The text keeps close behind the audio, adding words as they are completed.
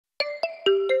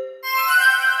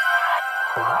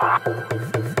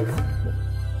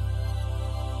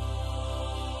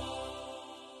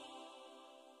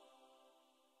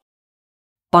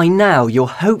By now, you're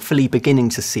hopefully beginning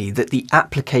to see that the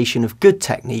application of good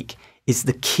technique is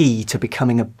the key to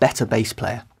becoming a better bass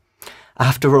player.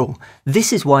 After all,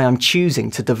 this is why I'm choosing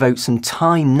to devote some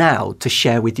time now to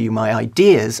share with you my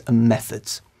ideas and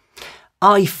methods.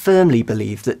 I firmly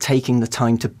believe that taking the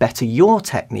time to better your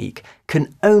technique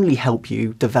can only help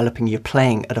you developing your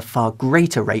playing at a far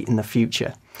greater rate in the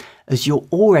future, as you'll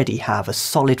already have a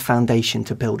solid foundation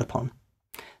to build upon.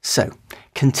 So,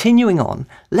 continuing on,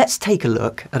 let's take a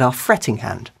look at our fretting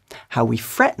hand, how we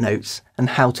fret notes and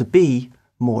how to be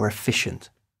more efficient.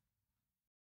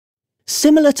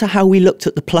 Similar to how we looked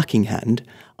at the plucking hand,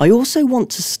 I also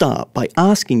want to start by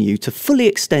asking you to fully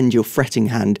extend your fretting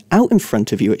hand out in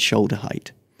front of you at shoulder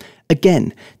height.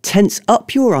 Again, tense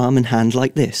up your arm and hand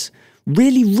like this,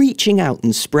 really reaching out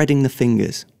and spreading the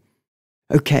fingers.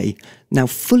 Okay, now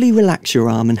fully relax your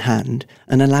arm and hand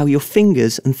and allow your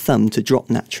fingers and thumb to drop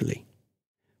naturally.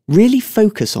 Really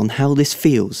focus on how this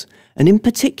feels, and in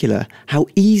particular, how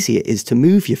easy it is to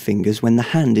move your fingers when the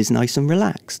hand is nice and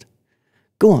relaxed.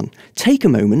 Go on, take a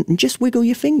moment and just wiggle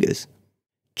your fingers.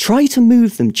 Try to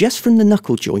move them just from the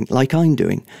knuckle joint like I'm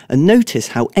doing, and notice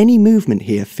how any movement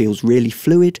here feels really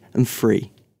fluid and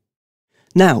free.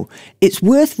 Now, it's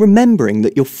worth remembering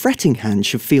that your fretting hand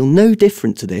should feel no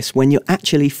different to this when you're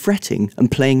actually fretting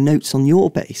and playing notes on your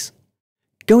bass.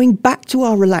 Going back to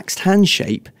our relaxed hand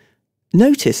shape,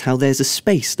 notice how there's a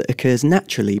space that occurs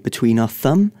naturally between our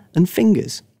thumb and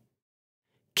fingers.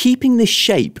 Keeping this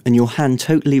shape and your hand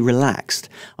totally relaxed,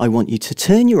 I want you to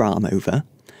turn your arm over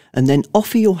and then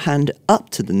offer your hand up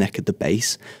to the neck of the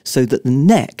bass so that the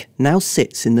neck now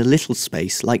sits in the little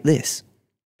space like this.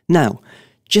 Now,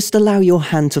 just allow your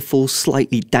hand to fall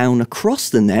slightly down across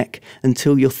the neck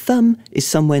until your thumb is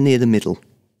somewhere near the middle.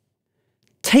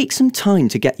 Take some time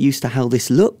to get used to how this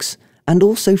looks and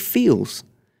also feels.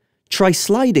 Try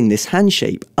sliding this hand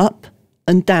shape up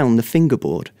and down the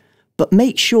fingerboard, but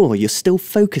make sure you're still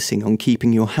focusing on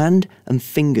keeping your hand and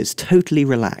fingers totally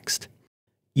relaxed.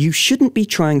 You shouldn't be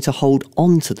trying to hold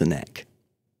on to the neck.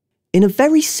 In a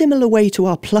very similar way to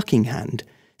our plucking hand,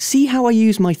 see how I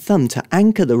use my thumb to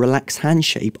anchor the relaxed hand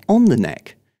shape on the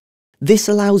neck. This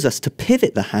allows us to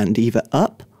pivot the hand either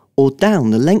up or down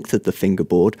the length of the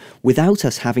fingerboard without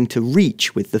us having to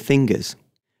reach with the fingers.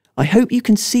 I hope you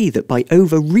can see that by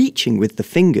overreaching with the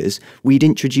fingers, we'd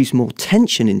introduce more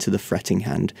tension into the fretting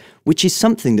hand, which is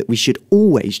something that we should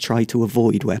always try to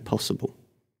avoid where possible.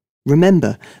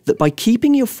 Remember that by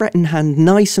keeping your fretting hand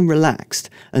nice and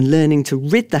relaxed and learning to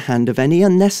rid the hand of any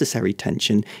unnecessary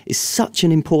tension is such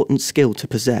an important skill to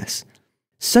possess.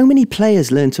 So many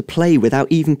players learn to play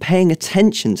without even paying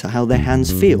attention to how their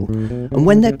hands feel, and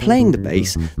when they're playing the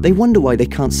bass, they wonder why they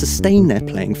can't sustain their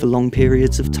playing for long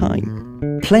periods of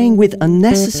time. Playing with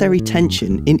unnecessary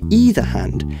tension in either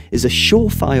hand is a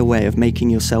surefire way of making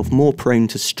yourself more prone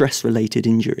to stress-related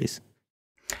injuries.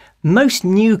 Most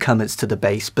newcomers to the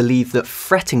bass believe that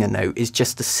fretting a note is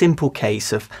just a simple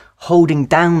case of holding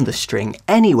down the string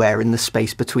anywhere in the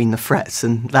space between the frets,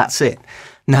 and that's it.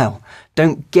 Now,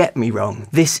 don't get me wrong,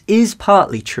 this is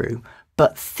partly true,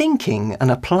 but thinking and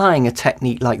applying a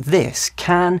technique like this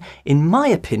can, in my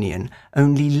opinion,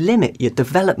 only limit your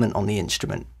development on the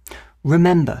instrument.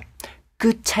 Remember,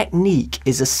 good technique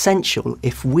is essential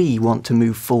if we want to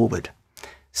move forward.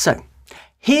 So,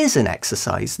 here's an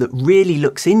exercise that really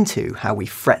looks into how we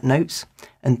fret notes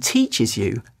and teaches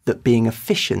you that being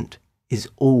efficient is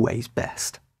always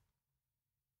best.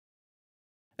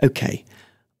 Okay,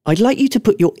 I'd like you to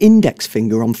put your index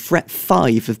finger on fret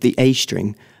 5 of the A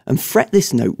string and fret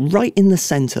this note right in the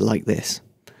centre like this.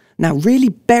 Now really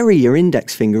bury your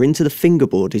index finger into the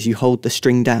fingerboard as you hold the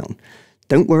string down.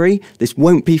 Don't worry, this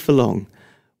won't be for long.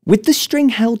 With the string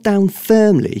held down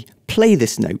firmly, play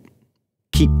this note.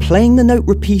 Keep playing the note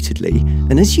repeatedly,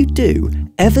 and as you do,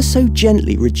 ever so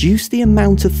gently reduce the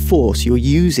amount of force you're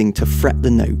using to fret the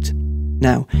note.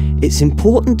 Now, it's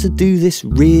important to do this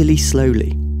really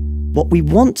slowly. What we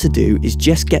want to do is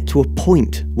just get to a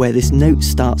point where this note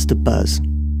starts to buzz.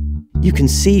 You can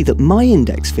see that my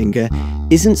index finger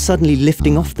isn't suddenly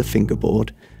lifting off the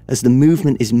fingerboard, as the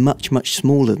movement is much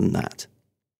smaller than that.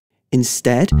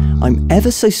 Instead, I'm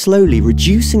ever so slowly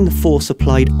reducing the force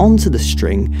applied onto the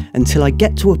string until I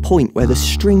get to a point where the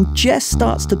string just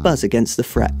starts to buzz against the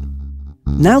fret.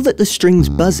 Now that the string's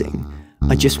buzzing,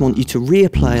 I just want you to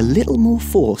reapply a little more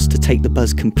force to take the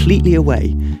buzz completely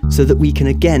away so that we can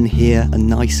again hear a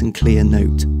nice and clear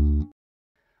note.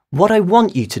 What I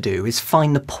want you to do is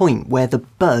find the point where the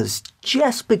buzz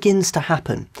just begins to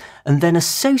happen, and then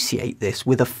associate this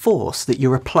with a force that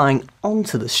you're applying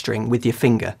onto the string with your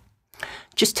finger.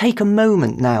 Just take a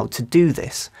moment now to do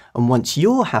this, and once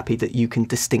you're happy that you can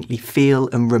distinctly feel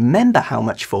and remember how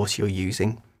much force you're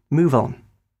using, move on.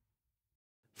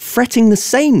 Fretting the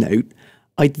same note,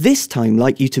 I'd this time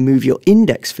like you to move your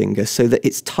index finger so that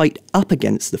it's tight up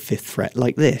against the 5th fret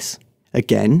like this.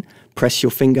 Again, press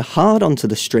your finger hard onto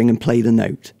the string and play the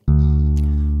note.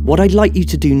 What I'd like you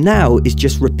to do now is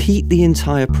just repeat the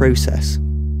entire process.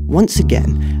 Once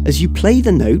again, as you play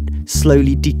the note,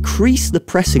 slowly decrease the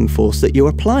pressing force that you're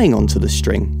applying onto the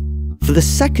string. For the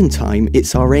second time,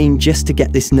 it's our aim just to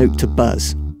get this note to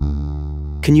buzz.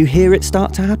 Can you hear it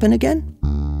start to happen again?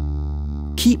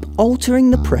 Keep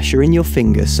altering the pressure in your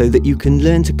finger so that you can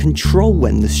learn to control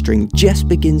when the string just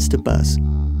begins to buzz.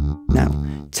 Now,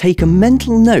 take a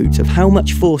mental note of how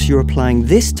much force you're applying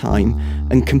this time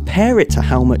and compare it to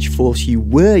how much force you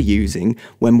were using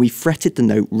when we fretted the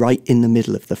note right in the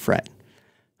middle of the fret.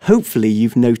 Hopefully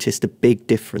you've noticed a big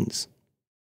difference.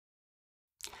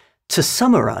 To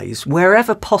summarise,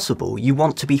 wherever possible you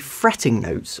want to be fretting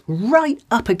notes right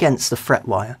up against the fret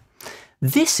wire.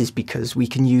 This is because we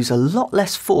can use a lot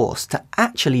less force to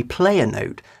actually play a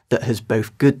note that has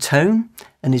both good tone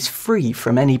and is free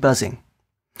from any buzzing.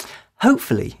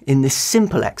 Hopefully, in this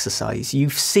simple exercise,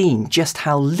 you've seen just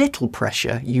how little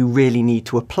pressure you really need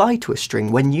to apply to a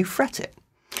string when you fret it.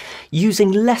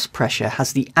 Using less pressure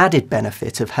has the added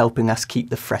benefit of helping us keep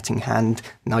the fretting hand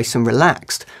nice and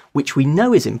relaxed, which we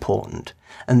know is important,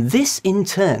 and this in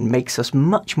turn makes us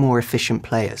much more efficient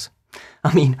players.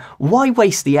 I mean, why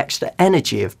waste the extra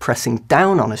energy of pressing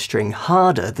down on a string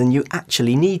harder than you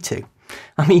actually need to?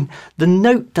 I mean, the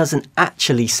note doesn't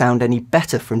actually sound any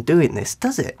better from doing this,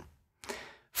 does it?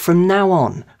 From now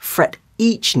on, fret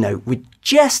each note with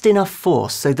just enough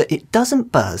force so that it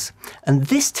doesn't buzz, and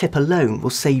this tip alone will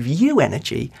save you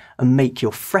energy and make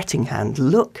your fretting hand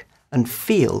look and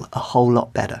feel a whole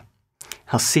lot better.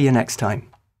 I'll see you next time.